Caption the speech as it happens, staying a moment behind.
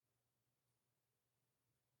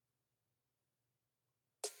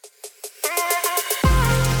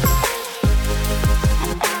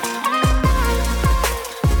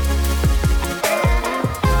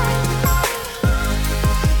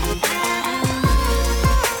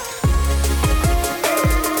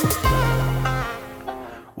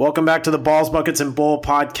Welcome back to the Balls, Buckets, and Bull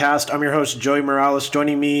podcast. I'm your host, Joey Morales.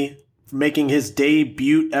 Joining me, making his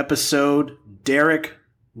debut episode, Derek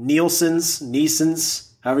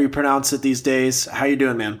Nissens, however you pronounce it these days. How you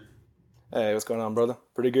doing, man? Hey, what's going on, brother?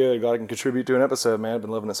 Pretty good. Glad I can contribute to an episode, man. I've been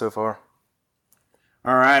loving it so far.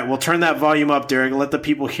 All right, well, turn that volume up, Derek. Let the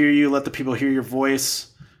people hear you. Let the people hear your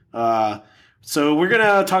voice. So we're going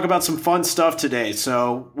to talk about some fun stuff today.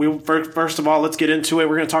 So first of all, let's get into it.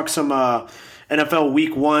 We're going to talk some NFL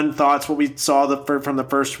Week 1 thoughts, what we saw from the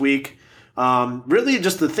first week. Really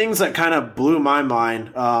just the things that kind of blew my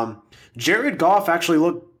mind. Jared Goff actually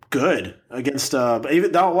looked good against,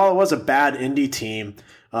 even though while it was a bad Indy team,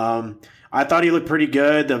 I thought he looked pretty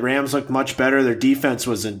good. The Rams looked much better. Their defense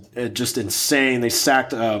was just insane. They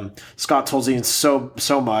sacked Scott Tolzien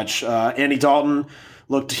so much. Andy Dalton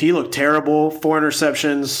looked terrible. 4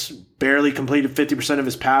 interceptions, barely completed 50% of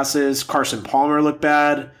his passes. Carson Palmer looked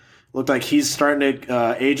bad. Looked like he's starting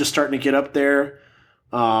to age is starting to get up there.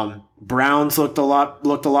 Browns looked a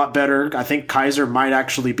lot better. I think Kaiser might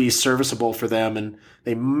actually be serviceable for them, and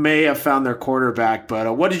they may have found their quarterback.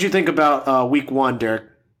 But what did you think about Week 1, Derek?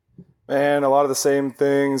 Man, a lot of the same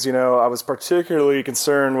things. You know, I was particularly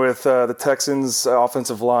concerned with the Texans'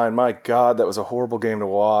 offensive line. My God, that was a horrible game to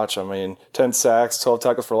watch. I mean, 10 sacks, 12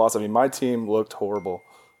 tackles for loss. I mean, my team looked horrible.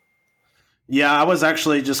 Yeah, I was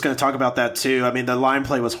actually just going to talk about that too. I mean, the line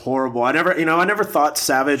play was horrible. I never thought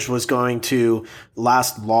Savage was going to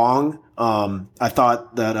last long. I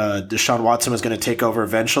thought that Deshaun Watson was going to take over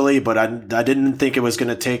eventually, but I didn't think it was going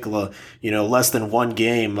to take less than one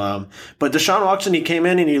game. But Deshaun Watson, he came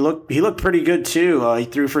in and he looked pretty good too. He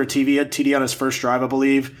threw for a TD on his first drive, I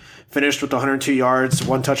believe. Finished with 102 yards,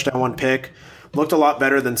 1 touchdown, 1 pick. Looked a lot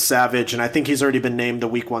better than Savage, and I think he's already been named the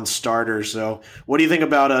Week 1 starter. So what do you think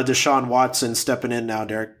about Deshaun Watson stepping in now,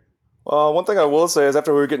 Derek? Well, one thing I will say is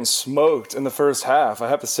after we were getting smoked in the first half, I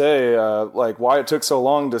have to say, why it took so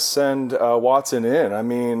long to send Watson in. I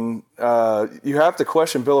mean, you have to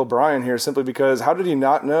question Bill O'Brien here simply because how did he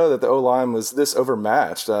not know that the O-line was this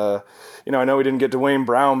overmatched? I know we didn't get Dwayne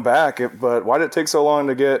Brown back, but why did it take so long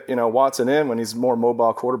to get, Watson in when he's a more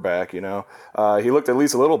mobile quarterback, He looked at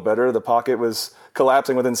least a little better. The pocket was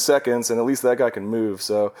collapsing within seconds, and at least that guy can move.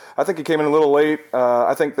 So I think he came in a little late.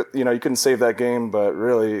 I think that, you couldn't save that game, but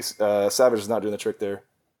really Savage is not doing the trick there.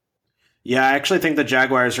 Yeah, I actually think the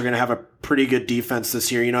Jaguars are going to have a pretty good defense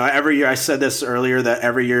this year. Every year, I said this earlier, that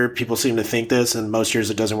every year people seem to think this, and most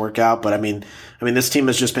years it doesn't work out. But I mean, this team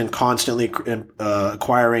has just been constantly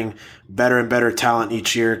acquiring better and better talent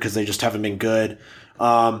each year because they just haven't been good.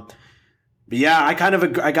 But yeah, I got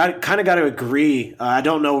to agree. I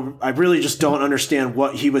don't know. I really just don't understand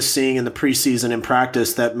what he was seeing in the preseason in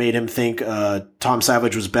practice that made him think Tom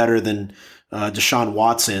Savage was better than Deshaun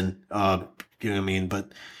Watson. You know what I mean?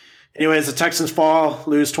 But anyways, the Texans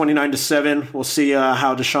lose 29-7. We'll see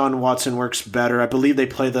how Deshaun Watson works better. I believe they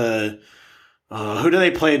play who do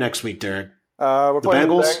they play next week, Derek? We're playing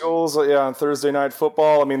the Bengals, on Thursday Night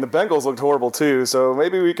Football. I mean, the Bengals looked horrible too, so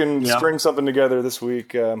maybe we can string something together this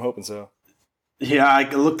week. I'm hoping so. Yeah, I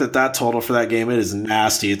looked at that total for that game. It is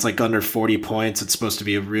nasty. It's like under 40 points. It's supposed to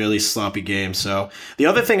be a really sloppy game. So the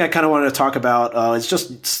other thing I kind of wanted to talk about is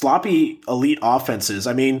just sloppy elite offenses.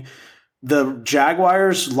 I mean, the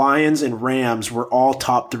Jaguars, Lions, and Rams were all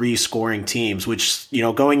top 3 scoring teams, which,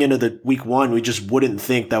 going into the Week 1, we just wouldn't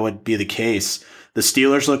think that would be the case. The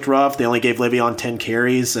Steelers looked rough. They only gave Le'Veon 10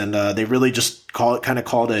 carries, and they really just called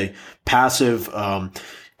a passive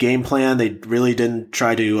game plan. They really didn't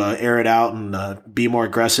try to air it out and be more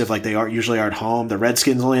aggressive like they usually are at home. The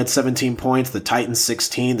Redskins only had 17 points. The Titans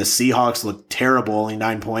 16. The Seahawks looked terrible, only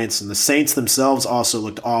 9 points. And the Saints themselves also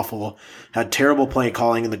looked awful. Had terrible play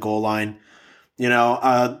calling in the goal line.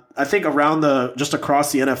 I think just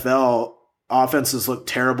across the NFL, offenses looked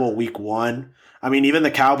terrible Week 1. I mean, even the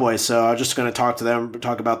Cowboys. So I'm just going to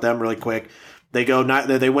talk about them really quick. They win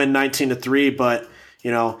 19-3, but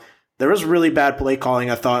there was really bad play calling,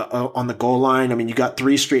 I thought, on the goal line. I mean, you got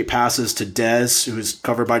 3 straight passes to Dez, who was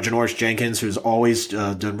covered by Janoris Jenkins, who's always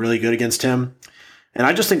done really good against him. And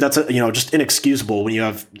I just think that's just inexcusable when you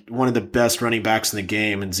have one of the best running backs in the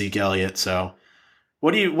game in Zeke Elliott. So,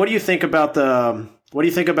 what do you think about the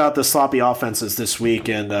sloppy offenses this week,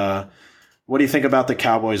 and what do you think about the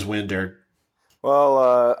Cowboys win, Derek?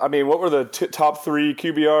 Well, what were the top 3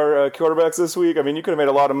 QBR quarterbacks this week? I mean, you could have made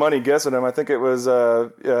a lot of money guessing them. I think it was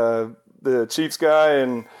the Chiefs guy,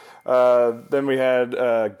 and then we had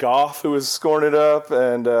Goff, who was scoring it up,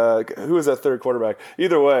 and who was that third quarterback?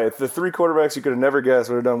 Either way, the 3 quarterbacks you could have never guessed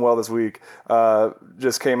would have done well this week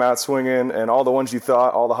just came out swinging, and all the ones you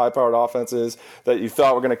thought, all the high-powered offenses that you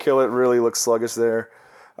thought were going to kill it really looked sluggish there.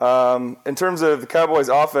 In terms of the Cowboys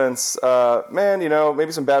offense, man,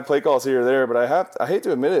 maybe some bad play calls here or there, but I hate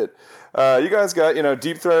to admit it. You guys got,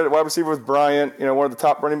 deep threat at wide receiver with Bryant, one of the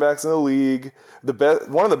top running backs in the league,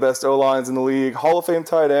 one of the best O-lines in the league, Hall of Fame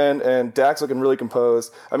tight end, and Dak's looking really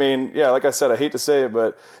composed. I mean, yeah, like I said, I hate to say it,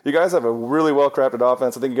 but you guys have a really well-crafted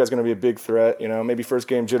offense. I think you guys are going to be a big threat. Maybe first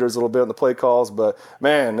game jitters a little bit on the play calls, but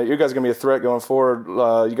man, you guys are going to be a threat going forward.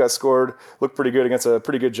 You guys looked pretty good against a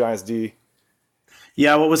pretty good Giants D.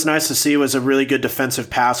 Yeah, what was nice to see was a really good defensive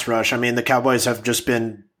pass rush. I mean, the Cowboys have just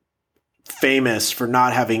been famous for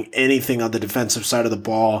not having anything on the defensive side of the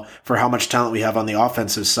ball for how much talent we have on the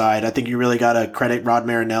offensive side. I think you really got to credit Rod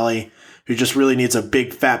Marinelli, who just really needs a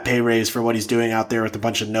big fat pay raise for what he's doing out there with a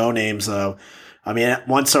bunch of no names. I mean,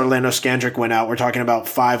 once Orlando Scandrick went out, we're talking about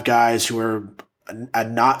 5 guys who were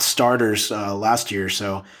not starters last year.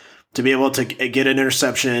 So to be able to get an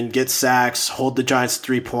interception, get sacks, hold the Giants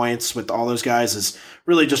 3 points with all those guys is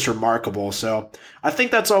really just remarkable. So I think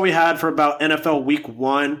that's all we had for about NFL Week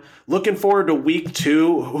 1. Looking forward to Week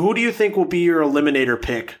 2. Who do you think will be your eliminator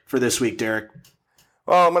pick for this week, Derek?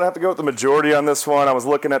 Well, I'm going to have to go with the majority on this one. I was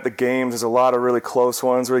looking at the games. There's a lot of really close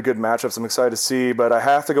ones, really good matchups I'm excited to see, but I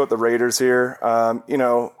have to go with the Raiders here.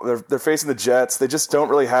 They're facing the Jets. They just don't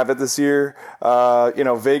really have it this year.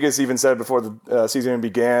 Vegas even said before the season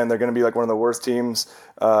began, they're going to be like one of the worst teams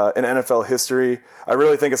in NFL history. I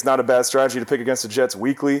really think it's not a bad strategy to pick against the Jets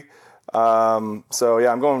weekly. I'm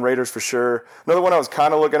going Raiders for sure. Another one I was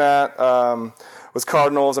kind of looking at was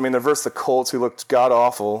Cardinals. I mean, they're versus the Colts, who looked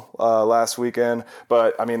god-awful last weekend.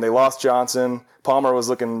 But, I mean, they lost Johnson. Palmer was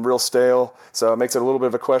looking real stale, so it makes it a little bit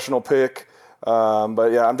of a questionable pick. I'm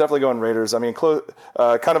definitely going Raiders. I mean, kind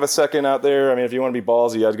of a second out there. I mean, if you want to be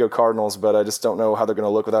ballsy, I'd go Cardinals, but I just don't know how they're going to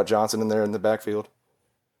look without Johnson in there in the backfield.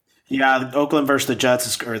 Yeah, Oakland versus the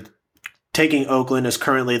Jets taking Oakland is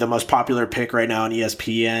currently the most popular pick right now on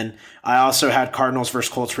ESPN. I also had Cardinals versus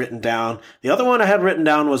Colts written down. The other one I had written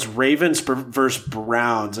down was Ravens versus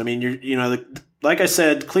Browns. I mean, like I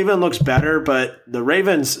said, Cleveland looks better, but the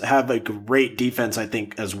Ravens have a great defense, I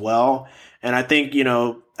think, as well. And I think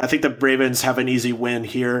the Ravens have an easy win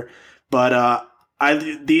here. But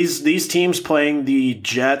these teams playing the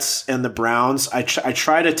Jets and the Browns, I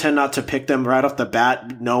try to tend not to pick them right off the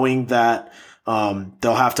bat, knowing that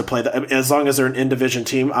they'll have to play as long as they're an in-division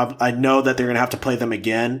team. I know that they're going to have to play them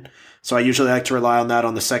again. So I usually like to rely on that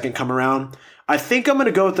on the second come around. I think I'm going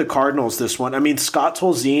to go with the Cardinals this one. I mean, Scott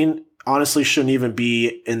Tolzien honestly shouldn't even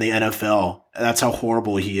be in the NFL. That's how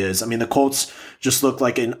horrible he is. I mean, the Colts just look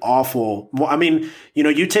like an awful. I mean,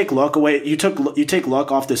 you take Luck away. You take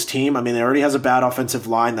Luck off this team. I mean, it already has a bad offensive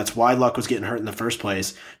line. That's why Luck was getting hurt in the first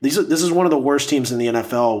place. This is one of the worst teams in the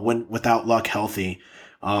NFL without Luck healthy.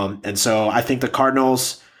 And so I think the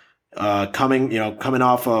Cardinals, coming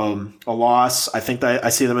off a loss, I think that I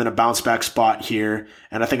see them in a bounce back spot here,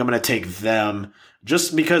 and I think I'm going to take them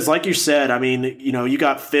just because, like you said, I mean, you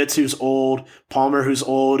got Fitz who's old, Palmer who's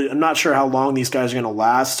old. I'm not sure how long these guys are going to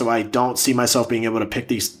last, so I don't see myself being able to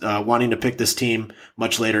pick wanting to pick this team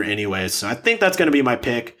much later anyways. So I think that's going to be my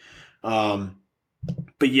pick. But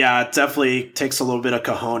yeah, it definitely takes a little bit of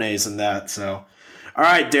cojones in that. So, all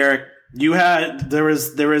right, Derek. There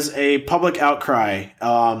was a public outcry.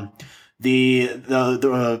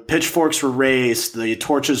 The pitchforks were raised, the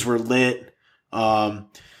torches were lit.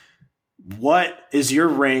 What is your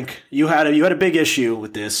rank? You had a big issue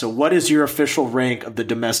with this. So what is your official rank of the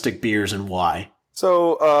domestic beers and why?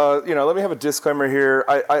 So, let me have a disclaimer here.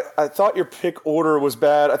 I thought your pick order was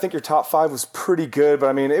bad. I think your top 5 was pretty good, but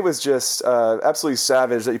I mean, it was just absolutely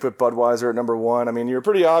savage that you put Budweiser at number 1. I mean, you were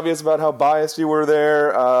pretty obvious about how biased you were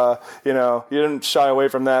there. You didn't shy away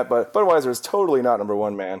from that, but Budweiser is totally not number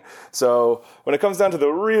 1, man. So when it comes down to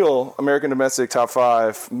the real American domestic top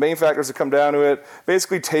 5, main factors that come down to it,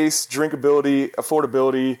 basically taste, drinkability,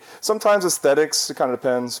 affordability, sometimes aesthetics. It kind of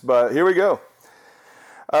depends, but here we go.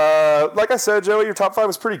 Like I said, Joey, your top 5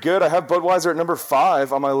 was pretty good. I have Budweiser at number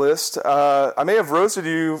 5 on my list. I may have roasted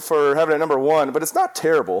you for having it at number 1, but it's not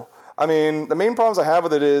terrible. I mean, the main problems I have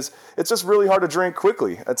with it is it's just really hard to drink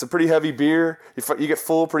quickly. It's a pretty heavy beer. You get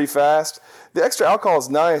full pretty fast. The extra alcohol is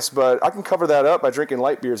nice, but I can cover that up by drinking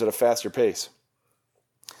light beers at a faster pace.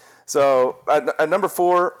 So at number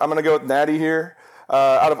 4, I'm going to go with Natty here.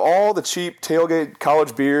 Out of all the cheap tailgate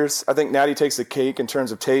college beers, I think Natty takes the cake in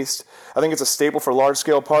terms of taste. I think it's a staple for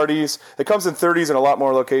large-scale parties. It comes in 30s in a lot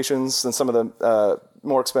more locations than some of the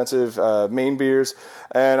more expensive main beers,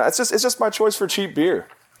 and it's just my choice for cheap beer.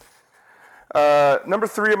 Number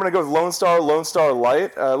 3, I'm going to go with Lone Star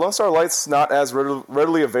Light. Lone Star Light's not as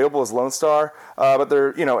readily available as Lone Star, but they're,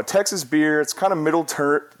 a Texas beer. It's kind of middle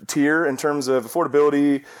tier in terms of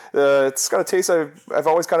affordability. It's got a taste I've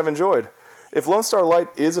always kind of enjoyed. If Lone Star Light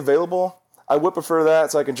is available, I would prefer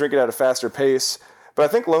that so I can drink it at a faster pace. But I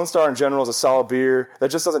think Lone Star in general is a solid beer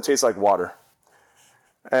that just doesn't taste like water.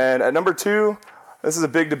 And at number 2, this is a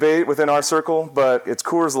big debate within our circle, but it's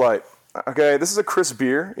Coors Light. Okay, this is a crisp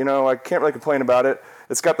beer. I can't really complain about it.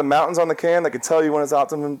 It's got the mountains on the can that can tell you when it's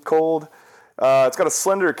optimum cold. It's got a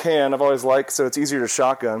slender can I've always liked, so it's easier to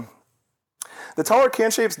shotgun. The taller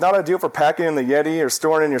can shape's not ideal for packing in the Yeti or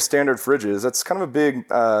storing in your standard fridges. That's kind of a big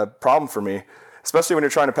problem for me, especially when you're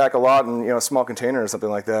trying to pack a lot in a small container or something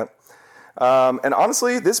like that. And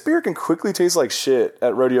honestly, this beer can quickly taste like shit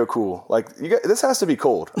at Rodeo Cool. This has to be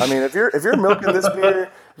cold. I mean, if you're milking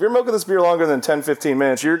this beer longer than 10, 15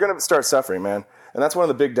 minutes, you're going to start suffering, man. And that's one of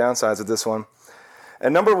the big downsides of this one.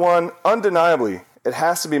 And number 1, undeniably, it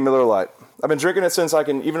has to be Miller Lite. I've been drinking it since I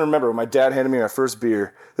can even remember when my dad handed me my first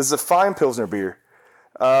beer. This is a fine Pilsner beer.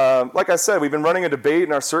 Like I said, we've been running a debate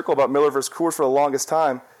in our circle about Miller versus Coors for the longest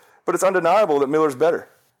time, but it's undeniable that Miller's better.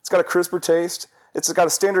 It's got a crisper taste. It's got a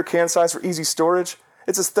standard can size for easy storage.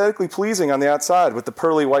 It's aesthetically pleasing on the outside with the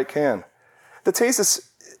pearly white can. The taste is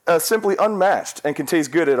simply unmatched and can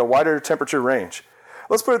taste good at a wider temperature range.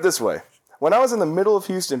 Let's put it this way. When I was in the middle of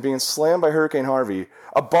Houston being slammed by Hurricane Harvey,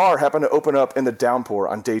 a bar happened to open up in the downpour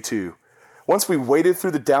on day 2. Once we waded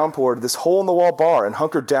through the downpour to this hole-in-the-wall bar and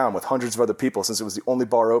hunkered down with hundreds of other people since it was the only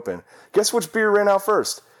bar open, guess which beer ran out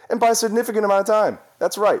first? And by a significant amount of time.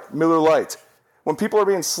 That's right, Miller Lite. When people are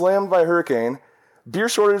being slammed by a hurricane, beer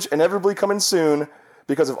shortage inevitably coming soon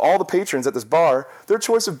because of all the patrons at this bar, their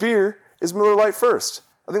choice of beer is Miller Lite first.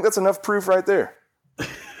 I think that's enough proof right there.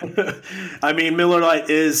 I mean, Miller Lite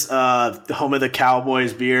is home of the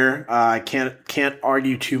Cowboys beer. I can't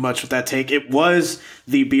argue too much with that take. It was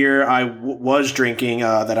the beer I was drinking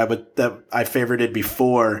that I favorited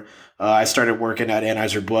before I started working at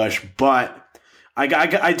Anheuser-Busch. But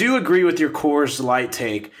I do agree with your Coors Light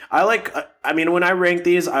take. When I rank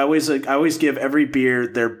these, I always give every beer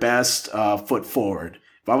their best foot forward.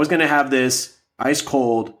 If I was going to have this ice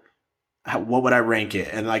cold, what would I rank it?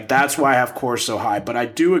 And that's why I have Coors so high. But I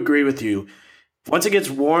do agree with you. Once it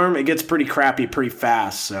gets warm, it gets pretty crappy pretty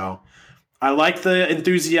fast. So I like the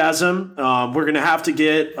enthusiasm. We're going to have to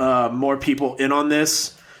get more people in on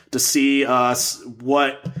this to see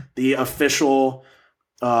what the official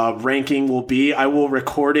ranking will be. I will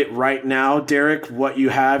record it right now. Derek, what you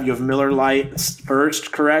have Miller Lite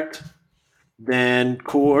first, correct? Then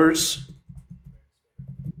Coors.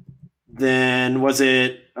 Then was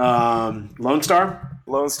it Lone Star?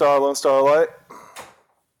 Lone Star Light.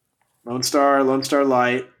 Lone Star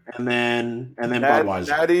Light, and then Budweiser.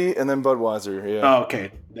 Natty, and then Budweiser, yeah. Oh,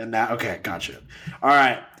 okay. Okay, gotcha. All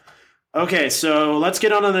right. Okay, so let's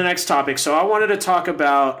get on to the next topic. So I wanted to talk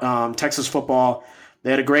about Texas football.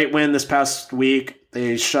 They had a great win this past week.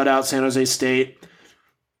 They shut out San Jose State.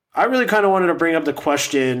 I really kind of wanted to bring up the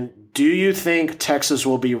question, do you think Texas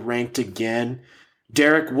will be ranked again?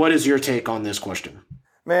 Derek, what is your take on this question?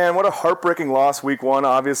 Man, what a heartbreaking loss week 1,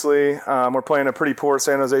 obviously. We're playing a pretty poor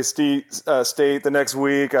San Jose State the next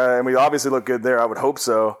week, and we obviously look good there. I would hope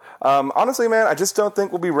so. Honestly, man, I just don't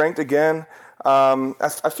think we'll be ranked again.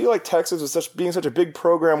 I feel like Texas, with being such a big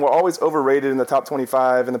program, we're always overrated in the top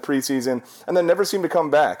 25 in the preseason, and then never seem to come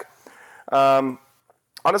back.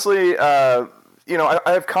 Honestly, I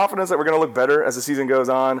have confidence that we're going to look better as the season goes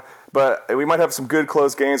on, but we might have some good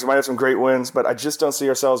close games. We might have some great wins, but I just don't see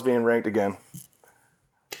ourselves being ranked again.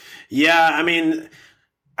 Yeah, I mean,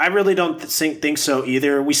 I really don't think so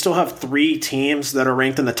either. We still have 3 teams that are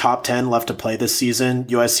ranked in the top 10 left to play this season.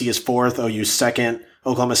 USC is 4th, OU's 2nd,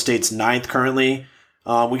 Oklahoma State's 9th currently.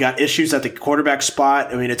 We got issues at the quarterback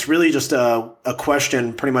spot. I mean, it's really just a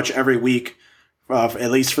question pretty much every week, at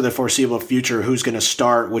least for the foreseeable future, who's going to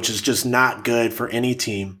start, which is just not good for any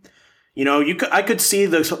team. I could see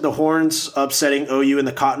the Horns upsetting OU in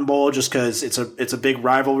the Cotton Bowl just because it's a big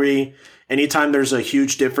rivalry. Anytime there's a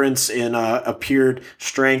huge difference in appeared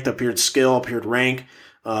strength, appeared skill, appeared rank,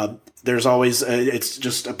 there's always it's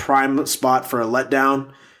just a prime spot for a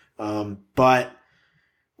letdown. But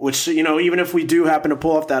even if we do happen to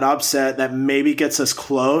pull off that upset, that maybe gets us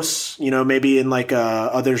close. Maybe in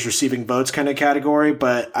others receiving votes kind of category.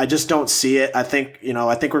 But I just don't see it. I think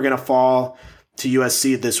we're gonna fall to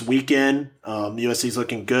USC this weekend. USC's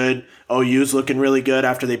looking good. OU's looking really good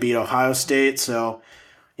after they beat Ohio State. So.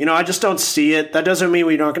 I just don't see it. That doesn't mean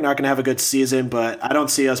we're not going to have a good season, but I don't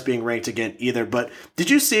see us being ranked again either. But did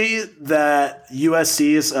you see that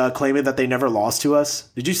USC is claiming that they never lost to us?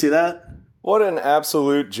 Did you see that? What an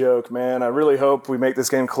absolute joke, man. I really hope we make this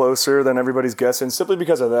game closer than everybody's guessing simply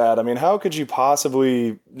because of that. I mean, how could you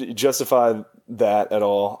possibly justify that at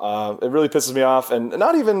all? It really pisses me off. And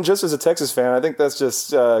not even just as a Texas fan. I think that's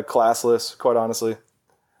just classless, quite honestly.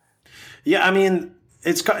 Yeah, I mean,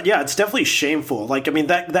 it's definitely shameful. Like, I mean,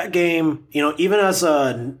 that game, even as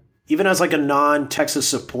like a non-Texas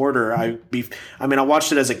supporter, I mean, I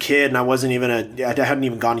watched it as a kid, and I hadn't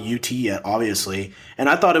even gone to UT yet, obviously, and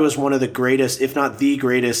I thought it was one of the greatest, if not the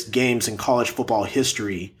greatest, games in college football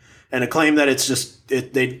history. And a claim that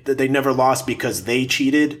they never lost because they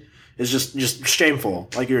cheated is just shameful,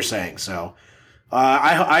 like you were saying. So.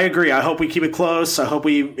 I agree. I hope we keep it close. I hope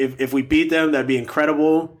if we beat them, that'd be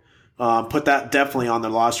incredible. Put that definitely on the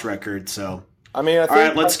loss record. So, I mean, all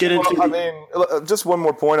right, let's get into. I mean, just one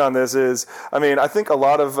more point on this is, I mean, I think a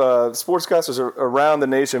lot of sportscasters around the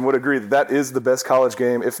nation would agree that is the best college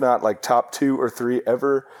game, if not like top 2 or 3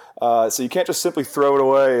 ever. So you can't just simply throw it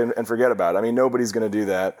away and forget about it. I mean, nobody's going to do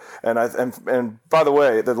that. And by the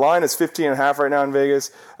way, the line is 15.5 right now in Vegas.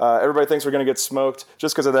 Everybody thinks we're going to get smoked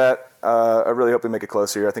just because of that. I really hope we make it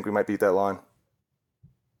close here. I think we might beat that line.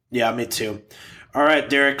 Yeah, me too. All right,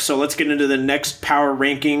 Derek. So let's get into the next power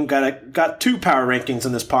ranking. Got 2 power rankings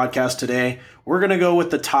in this podcast today. We're gonna go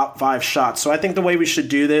with the top 5 shots. So I think the way we should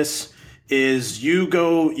do this is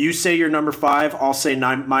you say your number 5, I'll say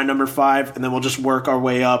my number 5, and then we'll just work our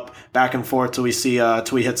way up back and forth till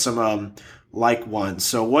we hit some like ones.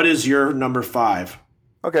 So what is your number 5?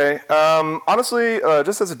 Okay. Honestly,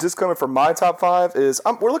 just as a disclaimer for my top 5 is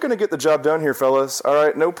we're looking to get the job done here, fellas. All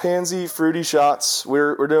right, no pansy fruity shots.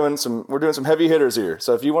 We're doing some heavy hitters here.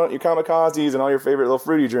 So if you want your kamikazes and all your favorite little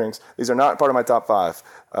fruity drinks, these are not part of my top 5.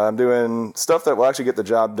 I'm doing stuff that will actually get the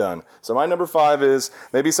job done. So my number 5 is,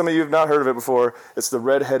 maybe some of you have not heard of it before. It's the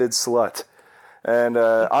Red-Headed Slut. And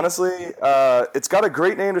honestly, it's got a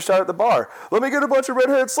great name to shout at the bar. Let me get a bunch of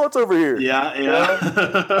red-haired sluts over here. Yeah.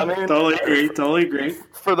 I mean, totally agree.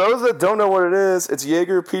 For those that don't know what it is, it's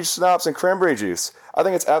Jaeger, peach schnapps, and cranberry juice. I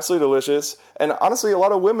think it's absolutely delicious, and honestly, a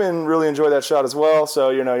lot of women really enjoy that shot as well.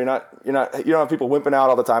 So you don't have people wimping out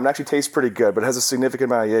all the time. It actually tastes pretty good, but it has a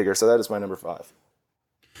significant amount of Jaeger. So that is my number 5.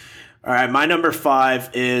 All right, my number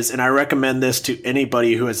 5 is, and I recommend this to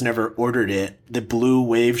anybody who has never ordered it, the Blue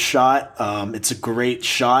Wave shot. It's a great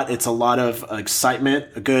shot. It's a lot of excitement,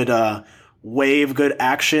 a good wave, good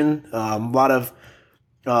action, a lot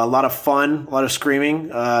of fun, a lot of screaming.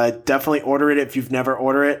 Definitely order it if you've never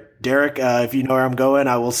ordered it. Derek, if you know where I'm going,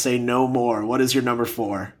 I will say no more. What is your number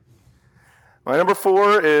 4? My number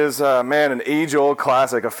 4 is, an age-old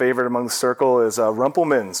classic, a favorite among the circle, is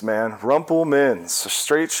Rumpelmans, man. Rumpelmans, a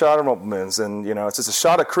straight shot of Rumpelmans. And, it's just a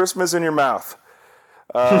shot of Christmas in your mouth.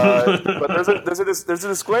 But there's a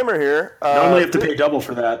disclaimer here. Normally you have to pay double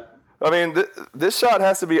for that. I mean, this shot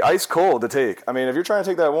has to be ice cold to take. I mean, if you're trying to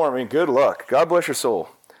take that warm, good luck. God bless your soul.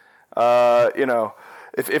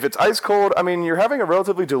 If it's ice cold, you're having a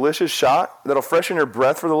relatively delicious shot that'll freshen your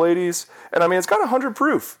breath for the ladies. And, it's got 100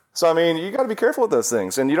 proof. So, you got to be careful with those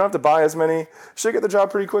things. And you don't have to buy as many. Should get the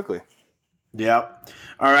job pretty quickly. Yep.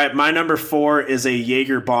 All right, my number 4 is a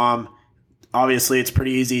Jaeger bomb. Obviously, it's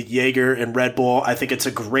pretty easy. Jaeger and Red Bull. I think it's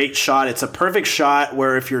a great shot. It's a perfect shot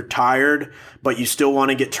where if you're tired, but you still want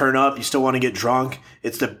to get turned up, you still want to get drunk,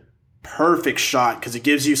 it's the perfect shot because it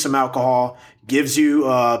gives you some alcohol, gives you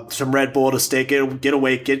some Red Bull to get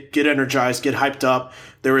awake, get energized, get hyped up.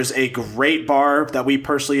 There is a great bar that we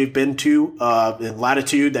personally have been to in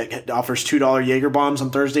Latitude that offers $2 Jaeger bombs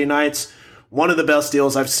on Thursday nights. One of the best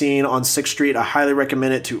deals I've seen on 6th Street. I highly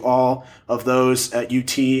recommend it to all of those at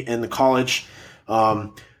UT and the college.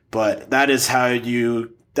 But that's how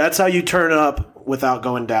you turn up without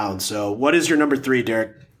going down. So what is your number 3,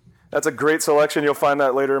 Derek? That's a great selection. You'll find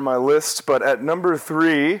that later in my list. But at number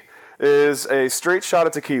 3 is a straight shot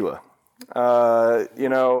of tequila. Well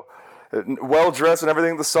dressed and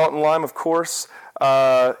everything, the salt and lime, of course.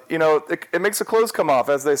 It makes the clothes come off,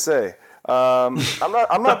 as they say. I'm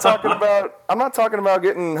not talking about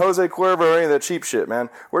getting Jose Cuervo or any of that cheap shit, man.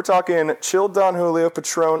 We're talking chilled Don Julio,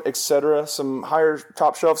 Patron, etc. Some higher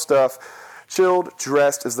top shelf stuff. Chilled,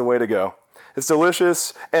 dressed is the way to go. It's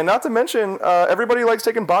delicious, and not to mention, everybody likes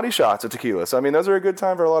taking body shots of tequila. So those are a good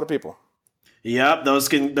time for a lot of people. Yep, those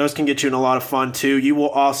can get you in a lot of fun too. You will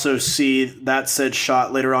also see that said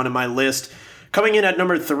shot later on in my list. Coming in at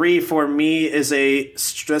number 3 for me is a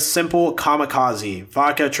simple kamikaze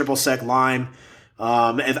vodka triple sec lime.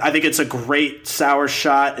 I think it's a great sour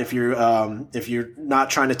shot if you're not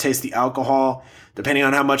trying to taste the alcohol, depending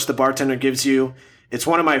on how much the bartender gives you. It's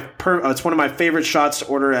one of my favorite shots to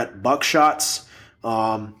order at Buckshots,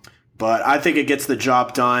 but I think it gets the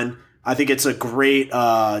job done. I think it's a great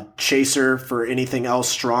chaser for anything else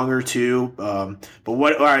stronger too. All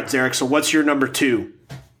right, Derek. So what's your number 2?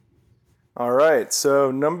 All right, so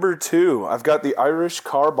number 2, I've got the Irish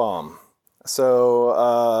Car Bomb. So,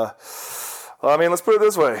 let's put it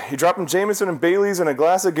this way. You drop them Jameson and Bailey's in a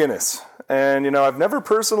glass of Guinness. And, I've never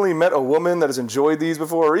personally met a woman that has enjoyed these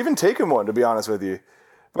before, or even taken one, to be honest with you.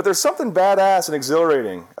 But there's something badass and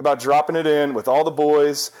exhilarating about dropping it in with all the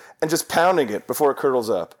boys and just pounding it before it curdles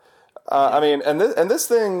up. This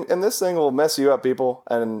thing will mess you up, people.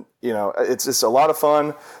 And, it's just a lot of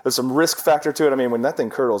fun. There's some risk factor to it. I mean, when that thing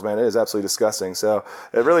curdles, man, it is absolutely disgusting. So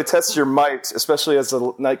it really tests your might, especially as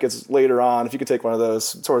the night gets later on. If you could take one of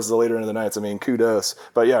those towards the later end of the nights, kudos.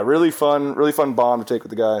 But yeah, really fun bomb to take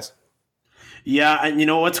with the guys. Yeah, and you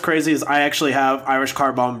know what's crazy is I actually have Irish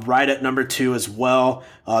Car Bomb right at number 2 as well.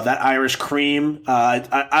 That Irish cream.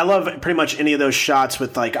 I love pretty much any of those shots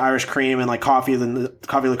with like Irish cream and like coffee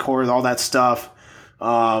liqueur, all that stuff.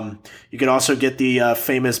 You could also get the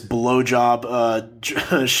famous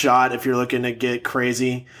blowjob shot if you're looking to get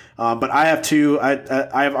crazy. But I have 2.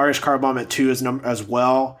 I have Irish Car Bomb at 2 as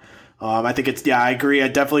well. I think I agree. I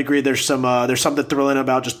definitely agree. There's something thrilling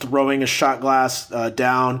about just throwing a shot glass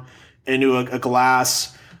down into a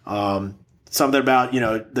glass. Something about,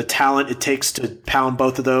 the talent it takes to pound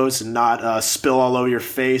both of those and not spill all over your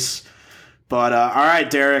face. But all right,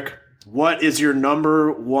 Derek, what is your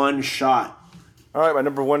number 1 shot? All right, my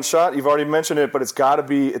number 1 shot. You've already mentioned it, but it's got to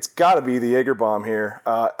be the Jaeger bomb here.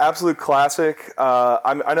 Absolute classic.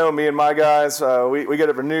 I know me and my guys. We get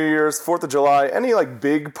it for New Year's, 4th of July, any like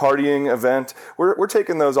big partying event. We're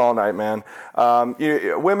taking those all night, man.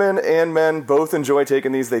 Women and men both enjoy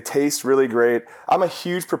taking these. They taste really great. I'm a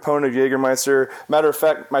huge proponent of Jägermeister. Matter of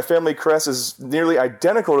fact, my family crest is nearly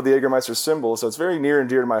identical to the Jägermeister symbol, so it's very near and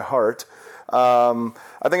dear to my heart. I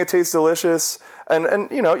think it tastes delicious.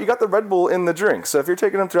 And you got the Red Bull in the drink. So if you're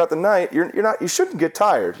taking them throughout the night, you shouldn't get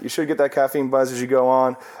tired. You should get that caffeine buzz as you go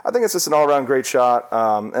on. I think it's just an all-around great shot.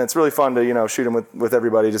 And it's really fun to, shoot them with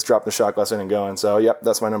everybody, just dropping the shot glass in and going. So, yep,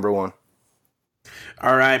 that's my number 1.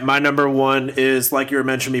 All right, my number 1 is, like you were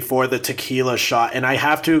mentioned before, the tequila shot. And I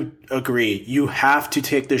have to agree, you have to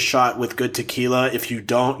take this shot with good tequila. If you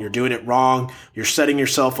don't, you're doing it wrong. You're setting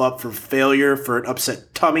yourself up for failure, for an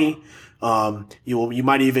upset tummy. You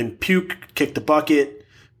might even puke, kick the bucket,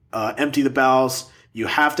 empty the bowels. You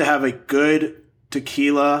have to have a good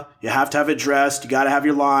tequila. You have to have it dressed. You got to have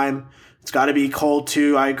your lime. It's got to be cold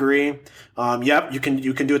too. I agree. Yep. You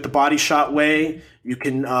can do it the Body Shot way. You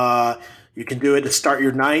can do it to start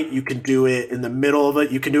your night. You can do it in the middle of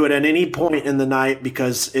it. You can do it at any point in the night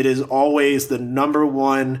because it is always the number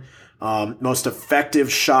 1 most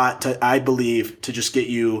effective shot I believe, to just get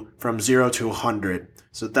you from 0 to 100.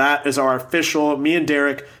 So that is our official, me and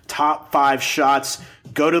Derek, top 5 shots.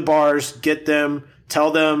 Go to bars, get them,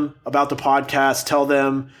 tell them about the podcast, tell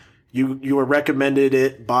them you were recommended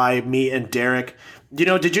it by me and Derek.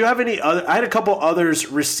 Did you have any other? I had a couple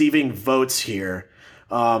others receiving votes here.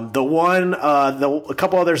 A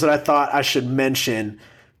couple others that I thought I should mention.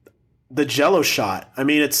 The Jello shot. I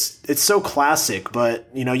mean, it's so classic, but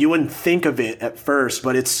you wouldn't think of it at first,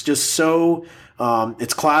 but it's just so.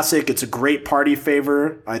 It's classic. It's a great party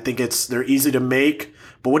favor. I think they're easy to make.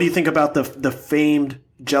 But what do you think about the famed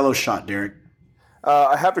Jello shot, Derek?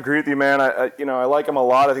 I have to agree with you, man. I like them a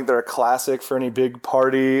lot. I think they're a classic for any big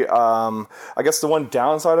party. I guess the one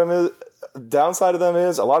downside of them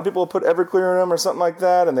is a lot of people put Everclear in them or something like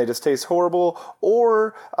that, and they just taste horrible.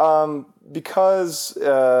 Or because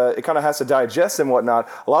it kind of has to digest and whatnot,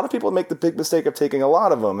 a lot of people make the big mistake of taking a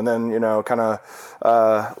lot of them and then kind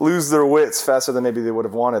of lose their wits faster than maybe they would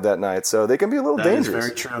have wanted that night. So they can be a little dangerous.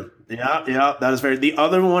 That is very true. Yeah, that is very. The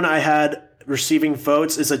other one I had receiving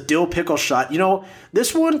votes is a dill pickle shot.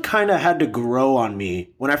 This one kind of had to grow on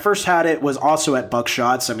me. When I first had it, was also at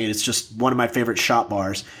Buckshots. I mean, it's just one of my favorite shot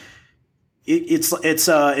bars. It's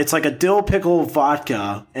like a dill pickle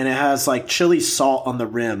vodka, and it has like chili salt on the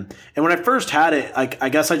rim. And when I first had it, I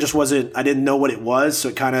guess I didn't know what it was, so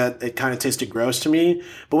it kind of tasted gross to me.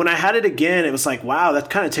 But when I had it again, it was like, wow, that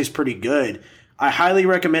kind of tastes pretty good. I highly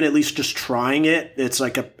recommend at least just trying it. It's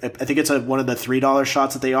like I think it's one of the $3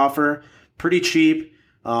 shots that they offer. Pretty cheap.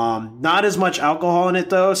 Not as much alcohol in it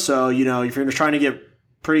though, so if you're trying to get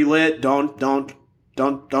pretty lit, don't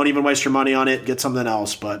even waste your money on it. Get something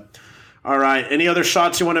else. But all right, any other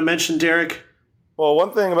shots you want to mention, Derek? Well,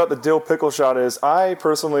 one thing about the dill pickle shot is I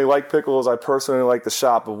personally like pickles. I personally like the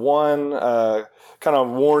shot. But one kind of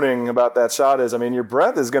warning about that shot is, I mean, your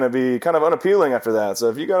breath is going to be kind of unappealing after that.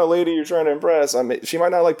 So if you got a lady you're trying to impress, I mean, she might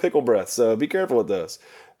not like pickle breath. So be careful with those.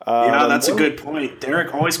 Yeah, that's a good point.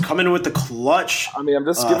 Derek always coming in with the clutch. I mean, I'm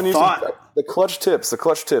just giving you the clutch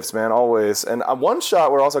tips, man, always. And one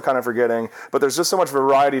shot we're also kind of forgetting, but there's just so much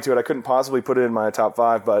variety to it. I couldn't possibly put it in my top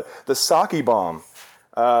 5, but the sake bomb.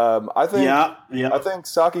 I think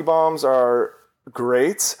sake bombs are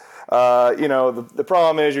great. The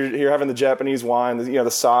problem is you're having the Japanese wine,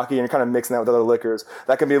 the sake, and you're kind of mixing that with other liquors.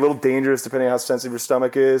 That can be a little dangerous depending on how sensitive your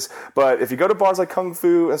stomach is. But if you go to bars like Kung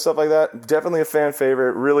Fu and stuff like that, definitely a fan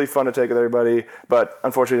favorite. Really fun to take with everybody. But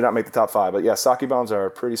unfortunately, did not make the top 5. But yeah, sake bombs are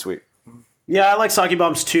pretty sweet. Yeah, I like sake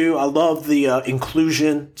bombs too. I love the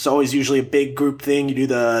inclusion. It's always usually a big group thing. You do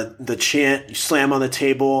the chant, you slam on the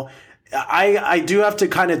table. I do have to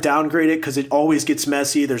kind of downgrade it because it always gets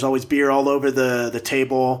messy. There's always beer all over the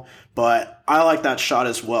table, but I like that shot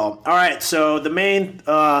as well. All right, so the main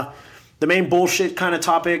bullshit kind of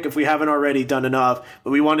topic, if we haven't already done enough,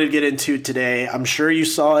 but we wanted to get into today. I'm sure you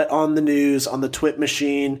saw it on the news, on the twit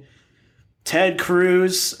machine. Ted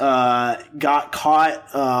Cruz got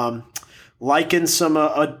caught liking some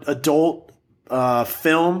adult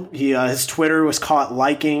film. His Twitter was caught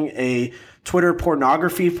liking a Twitter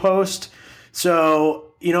pornography post.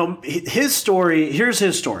 So, his story, here's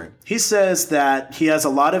his story. He says that he has a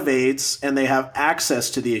lot of aides and they have access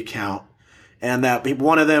to the account, and that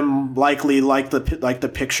one of them likely liked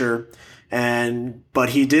the picture, but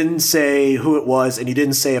he didn't say who it was, and he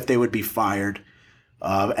didn't say if they would be fired.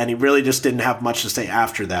 And he really just didn't have much to say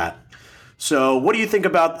after that. So what do you think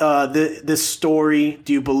about this story?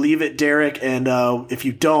 Do you believe it, Derek? And if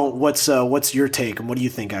you don't, what's your take, and what do you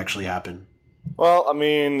think actually happened? Well, I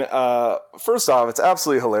mean, first off, it's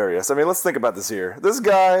absolutely hilarious. I mean, let's think about this here. This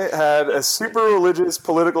guy had a super religious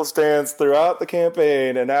political stance throughout the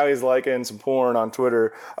campaign, and now he's liking some porn on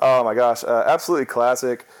Twitter. Oh my gosh, absolutely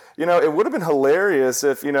classic. It would have been hilarious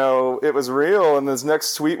if, it was real and his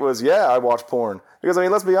next tweet was, yeah, I watch porn. Because, I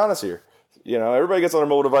mean, let's be honest here. Everybody gets on their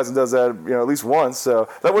mobile device and does that, at least once. So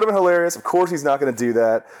that would have been hilarious. Of course, he's not going to do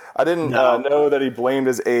that. I didn't know that he blamed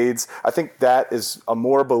his aides. I think that is a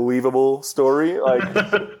more believable story.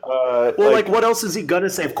 What else is he going to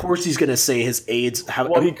say? Of course, he's going to say his aides.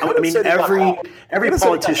 Every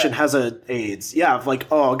politician has an aides. Yeah,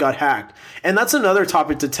 got hacked. And that's another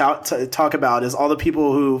topic to talk about is all the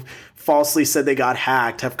people who falsely said they got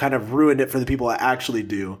hacked have kind of ruined it for the people that actually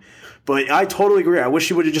do. But I totally agree. I wish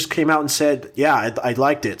he would have just came out and said, yeah, I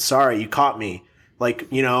liked it. Sorry, you caught me.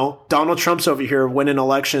 Donald Trump's over here winning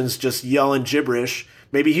elections just yelling gibberish.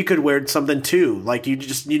 Maybe he could wear something too.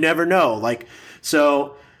 You never know.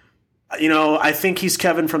 I think he's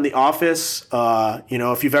Kevin from The Office.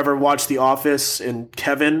 If you've ever watched The Office and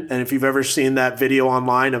Kevin, and if you've ever seen that video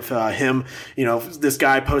online of him, this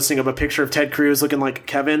guy posting up a picture of Ted Cruz looking like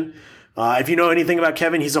Kevin. If you know anything about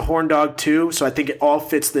Kevin, he's a horn dog too, so I think it all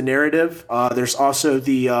fits the narrative. There's also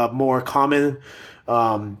the more common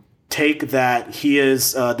take that he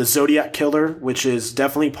is the Zodiac Killer, which is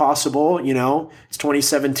definitely possible. It's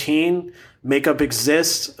 2017. Makeup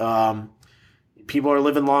exists. People are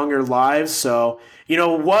living longer lives. So,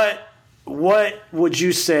 what would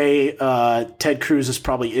you say Ted Cruz is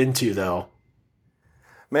probably into, though?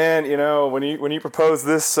 Man, when you proposed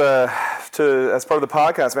this as part of the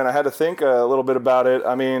podcast, man, I had to think a little bit about it.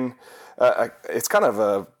 I mean, it's kind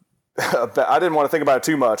of I didn't want to think about it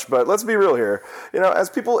too much, but let's be real here. As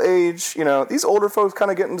people age, these older folks kind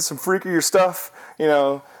of get into some freakier stuff.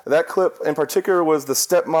 That clip in particular was the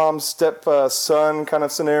stepmom, stepson kind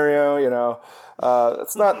of scenario.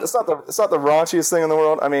 It's not the raunchiest thing in the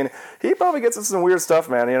world. I mean, he probably gets into some weird stuff,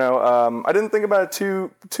 man. I didn't think about it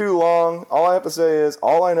too long. All I have to say is,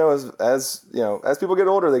 all I know is, as people get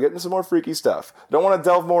older, they get into some more freaky stuff. Don't want to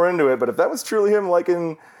delve more into it, but if that was truly him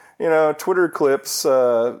liking, Twitter clips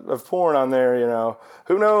of porn on there,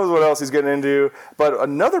 who knows what else he's getting into. But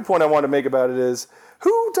another point I want to make about it is,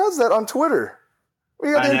 who does that on Twitter?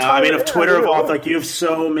 I know. If Twitter evolved, you have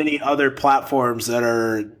so many other platforms that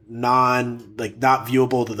are not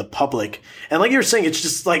viewable to the public. And like you were saying, it's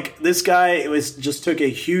just this guy just took a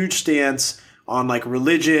huge stance on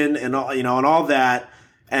religion and all, and all that.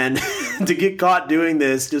 And to get caught doing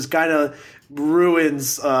this just kind of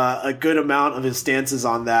ruins a good amount of his stances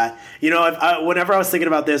on that. Whenever I was thinking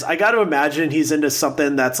about this, I got to imagine he's into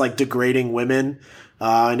something that's degrading women.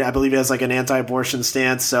 And I believe he has an anti-abortion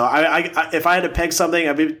stance. So if I had to peg something,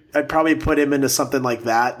 I'd probably put him into something like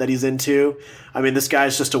that he's into. I mean, this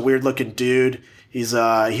guy's just a weird looking dude. He's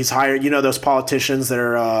hired, those politicians that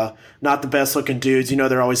are not the best looking dudes.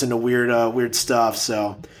 They're always into weird stuff.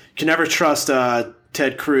 So you can never trust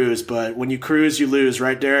Ted Cruz, but when you cruise, you lose,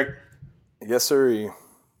 right, Derek? Yes, sir.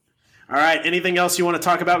 All right. Anything else you want to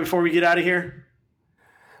talk about before we get out of here?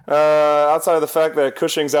 Outside of the fact that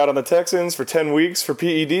Cushing's out on the Texans for 10 weeks for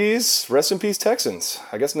PEDs, rest in peace, Texans.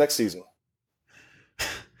 I guess next season.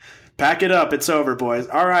 Pack it up. It's over, boys.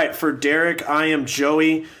 All right. For Derek, I am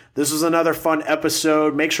Joey. This was another fun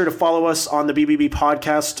episode. Make sure to follow us on the BBB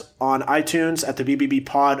Podcast on iTunes, at the BBB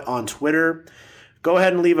Pod on Twitter. Go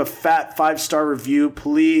ahead and leave a fat 5-star review,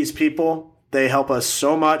 please, people. They help us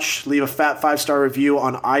so much. Leave a fat 5-star review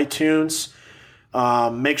on iTunes.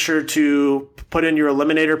 Make sure to put in your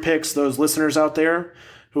eliminator picks, those listeners out there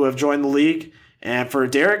who have joined the league. And for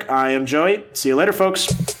Derek, I am Joey. See you later, folks.